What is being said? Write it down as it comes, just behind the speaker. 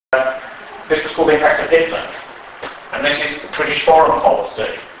this was called The Impact of Hitler. And this is British foreign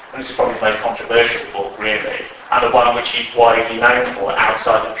policy. And this is probably the most controversial book, really, and the one which he's widely known for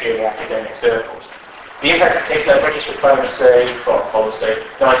outside of purely academic circles. The Impact of Hitler, British Diplomacy, Foreign Policy,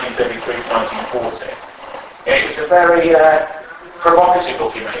 1933 to 1940. It was a very provocative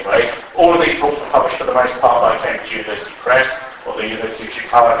book in many ways. All of these books were published for the most part by Cambridge University Press, or the University of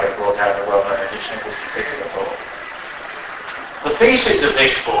Chicago brought out a well-known edition of this particular book. The thesis of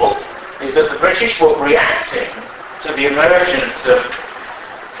this book is that the British were reacting to the emergence of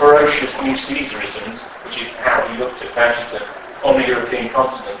ferocious new Caesarisms, which is how he looked at fascism on the European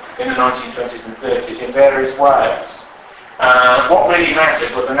continent in the 1920s and 30s in various ways. What really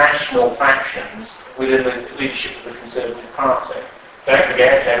mattered were the national factions within the leadership of the Conservative Party. Don't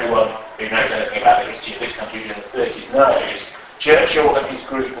forget, everyone who knows anything about the history of this country during the 30s knows, Churchill and his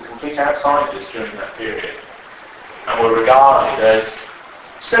group were complete outsiders during that period and were regarded as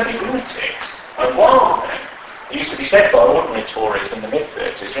semi-lunatics and wild men. It used to be said by ordinary Tories in the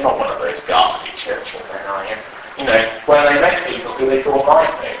mid-30s, you're not one of those ghastly Churchill men, are you? You know, when they met people who they thought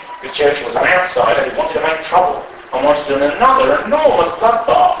might be. Because Churchill was an outsider who wanted to make trouble and wanted to do another enormous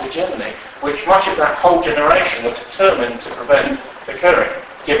bloodbath with Germany, which much of that whole generation were determined to prevent occurring,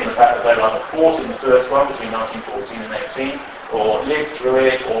 given the fact that they either fought in the first one between 1914 and 18, or lived through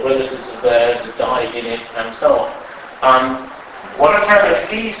it, or relatives of theirs had died in it, and so on. One of Cowling's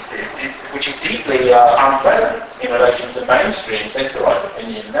theses, which is deeply unpleasant in relation to mainstream centralized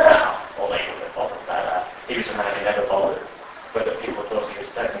opinion now, or they would have bothered that he was a man who never bothered whether people thought he was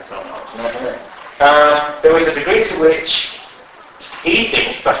pleasant or not, you know what I mean? There was a degree to which he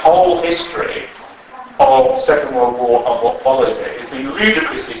thinks the whole history of the Second World War and what followed it has been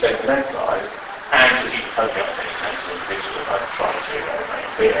ludicrously sentimentalized, and as you can totally understand, individuals like trying to make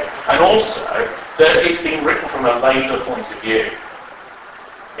clear. And also that it's been written from a Labour point of view.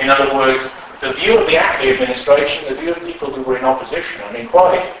 In other words, the view of the Attlee administration, the view of people who were in opposition, I mean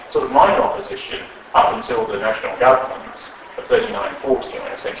quite sort of minor opposition up until the national government of 39-40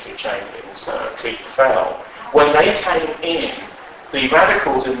 when essentially Chamberlain's tweet fell. When they came in, the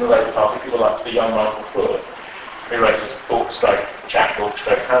radicals in the Labour Party, people like the young Michael Foot, who wrote a book, chapbook,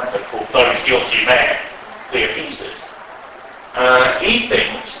 pamphlet called Those Guilty Men, the Appeasers. He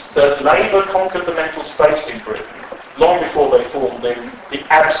thinks that Labour conquered the mental space in Britain long before they formed the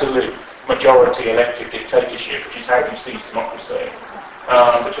absolute majority elected dictatorship, which is how you see democracy,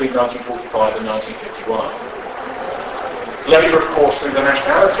 between 1945 and 1951. Labour, of course, through the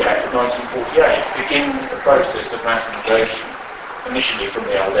Nationality Act of 1948, begins the process of mass immigration, initially from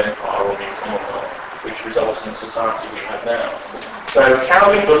the old empire or new Commonwealth, which results in the society we have now. So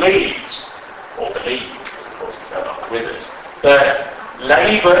Cowling believes, or believes, of course he's no longer with us, that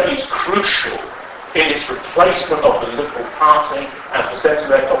Labour is crucial in its replacement of the Liberal Party as the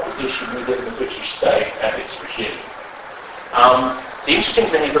centre-left opposition within the British state and its regime. The interesting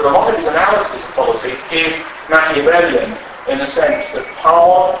thing is that a lot of his analysis of politics is Machiavellian in the sense that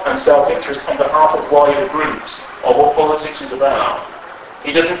power and self-interest on behalf of wider groups are what politics is about.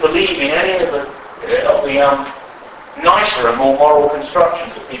 He doesn't believe in any of the nicer and more moral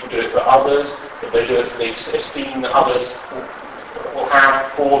constructions that people do it for others, that they do it for the esteem that others will have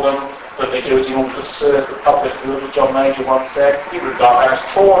for them, that they do it in order to serve the public good, as John Major once said. He regarded as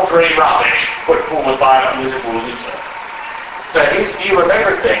tawdry rubbish put forward by a political leader. So his view of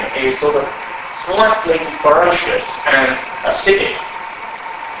everything is sort of slightly ferocious and acidic.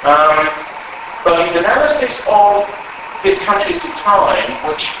 But his analysis of this country's decline,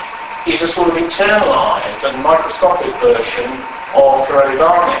 which is a sort of internalized and microscopic version of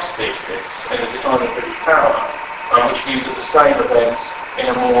Barnett's thesis in The Decline of British Power, which views the same events in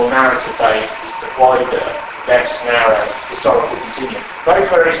a more narrative-based, wider, less narrow historical continuum. Both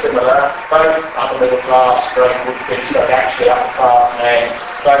very similar, both upper middle class, stroke would-be, stroke actually upper class men,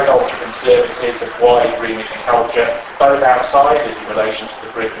 both ultra-conservatives of wide remit and culture, both outsiders in relation to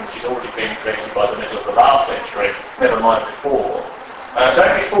the Britain which has already been created by the middle of the last century, never mind before.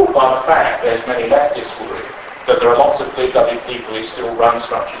 Don't be fooled by the fact, there's many leftists worry, that there are lots of blue-blooded people who still run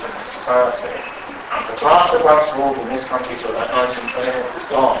structures in this society. And the class that once ruled in this country till about 1920 is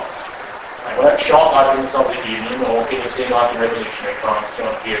gone. They weren't shot like in the Soviet Union or guillotined like in revolutionary France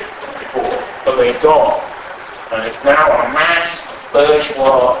 200 years before, but they've gone. And it's now a mass,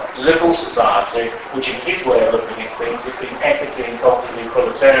 bourgeois, liberal society, which in his way of looking at things has been ethically and culturally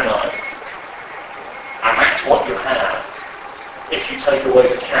proletarianized. And that's what you have if you take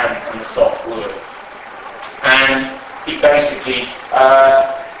away the can and the soft words. And he basically,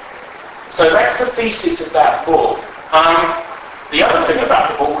 so that's the thesis of that book. The other thing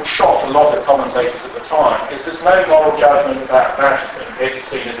about the book, which shocked a lot of commentators at the time, is there's no moral judgment about Bowden. He's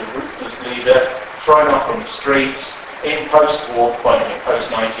seen as a ruthless leader, thrown up from the streets, in post-war, in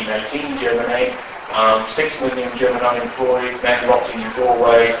post-1918 Germany, 6 million German unemployed, men rotting in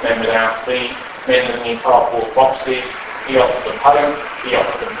doorways, men without feet, men living in cardboard boxes. He offered them hope, he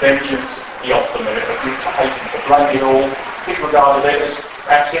offered them vengeance, he offered them a reputation to blame it all. People regarded it as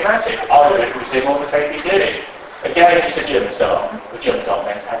axiomatic. Either it was him or the KPD. Again, it's a German Staat. The German Staat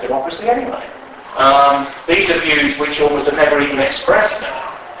meant to have democracy anyway. These are views which almost are never even expressed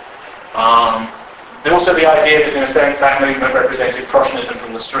now. Also the idea that in a sense that movement represented Prussianism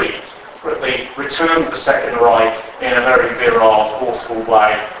from the streets. The return of the Second Reich in a very virile, forceful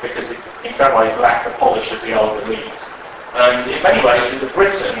way because it in some ways lacked the polish of the old elite. And in many ways, with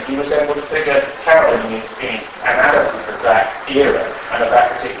Britain, he was able to figure Cowling in his analysis of that era and of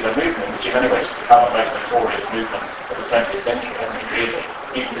that particular movement, which in many ways has become the most notorious movement of the 20th century, hasn't it, really,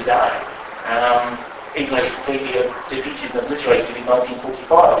 even today. Even though it's completely defeated and obliterated in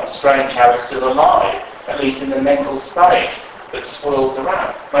 1945, it's strange how it's still alive, at least in the mental space that swirls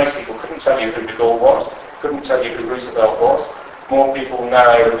around. Most people couldn't tell you who de Gaulle was, couldn't tell you who Roosevelt was. More people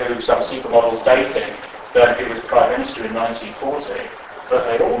know who some supermodel's dating than who was Prime Minister in 1940. But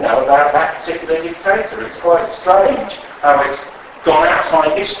they all know about that particular dictator. It's quite strange how it's gone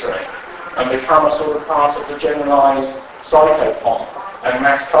outside history and become a sort of part of the generalised psychopomp and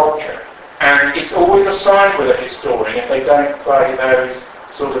mass culture. And it's always a sign with a historian if they don't play those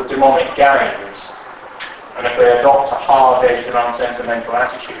sort of demonic games and if they adopt a hard-edged and unsentimental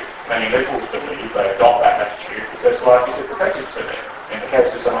attitude. Many liberals believe they adopt that attitude because life is sympathetic to it. In the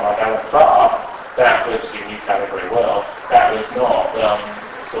case of someone like Alan Clark, that was, you knew Cowling very well, that was not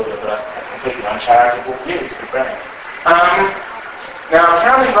sort of a completely uncharitable view, to be frank. Now,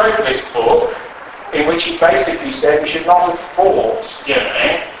 Cowling wrote this book in which he basically said we should not have fought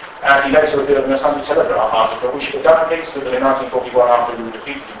Germany, as he later revealed in a Sunday Telegraph article. We should have done things with it in 1941 after we were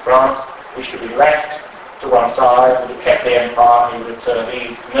defeated in France. We should have been left to one side, we would have kept the empire, we would have turned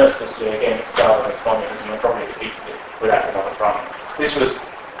these mercilessly against Stalinist communism and probably defeated it without another front. This was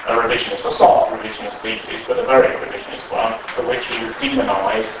a revisionist, a soft revisionist thesis, but a very revisionist one, for which he was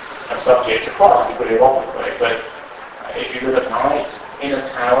demonised and subject to quite a degree of obloquy. But if you live at night in a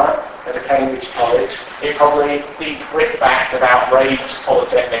tower at a Cambridge college, these brickbats of outrageous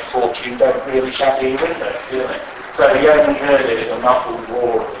polytechnic fortune don't really shatter your windows, do they? So you only heard it as a muffled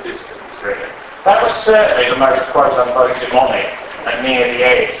roar at the distance, really. That was certainly the most quote-unquote demonic and near the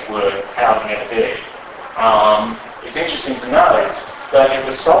edge word Cowling ever did. It's interesting to note that it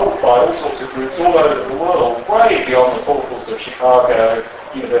was sold by all sorts of groups all over the world, way beyond the portals of Chicago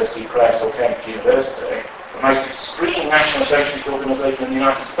University Press or Cambridge University. The most extreme National Socialist organisation in the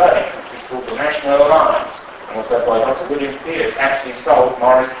United States, which is called the National Alliance, and was led by Dr. William Pierce, actually sold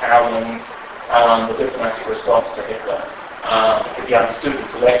Maurice Cowling's The Diplomatic Response to Hitler, because he understood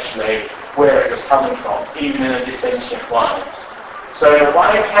intellectually where it was coming from, even in a dissentient way. So in a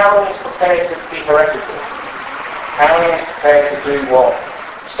way, Cowling is prepared to be heretical. Cowling is prepared to do what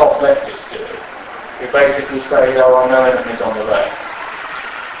soft leftists do, who basically say there are no enemies on the left.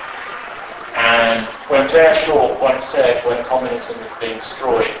 And when Pierre Short once said, when communism is being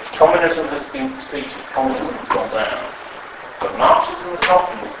destroyed, communism has been defeated, communism has gone down, but Marxism has not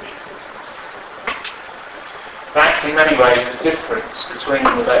been defeated. That's in many ways the difference between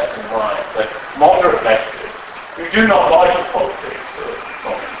the left and right, that moderate leftists, who do not like the politics of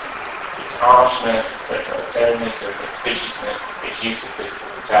communism, its harshness, its totalitarianism, its viciousness, its use of physical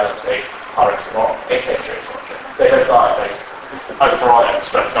brutality, etc., etc. They don't like those O'Brien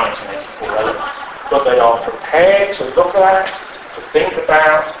stroke 1984 elements, but they are prepared to look at, to think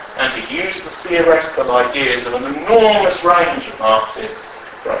about, and to use the theoretical ideas of an enormous range of Marxists,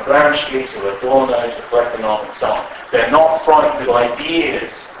 from Gramsci to Adorno to Plekhanov and so on. They're not frightened with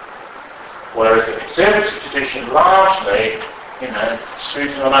ideas, whereas the conservative tradition largely,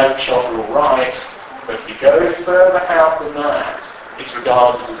 shooting on open shoulder all right, but if you go further out than that, it's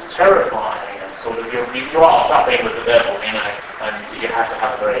regarded as terrifying and sort of you are supping with the devil, and you have to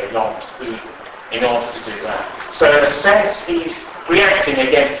have a very long spoon in order to do that. So in a sense, he's reacting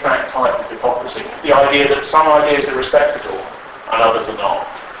against that type of hypocrisy, the idea that some ideas are respectable and others are not,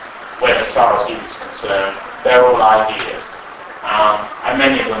 when as far as he was concerned, they're all ideas, and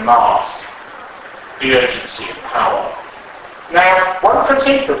many of them mask the urgency of power. Now, one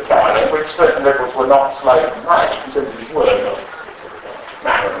critique of Cowling, which certain liberals were not slow to make, in terms of his word, not his sort of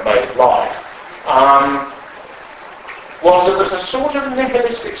manner and mode of life, was that there's a sort of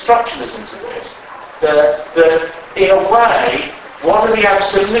nihilistic structuralism to this, that in a way, what are the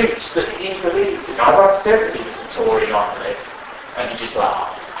absolutes that he believes in? I've said that he was a Tory on this, And he just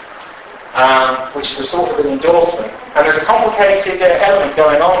laughed. Which is a sort of an endorsement. And there's a complicated element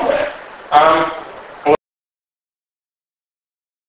going on there.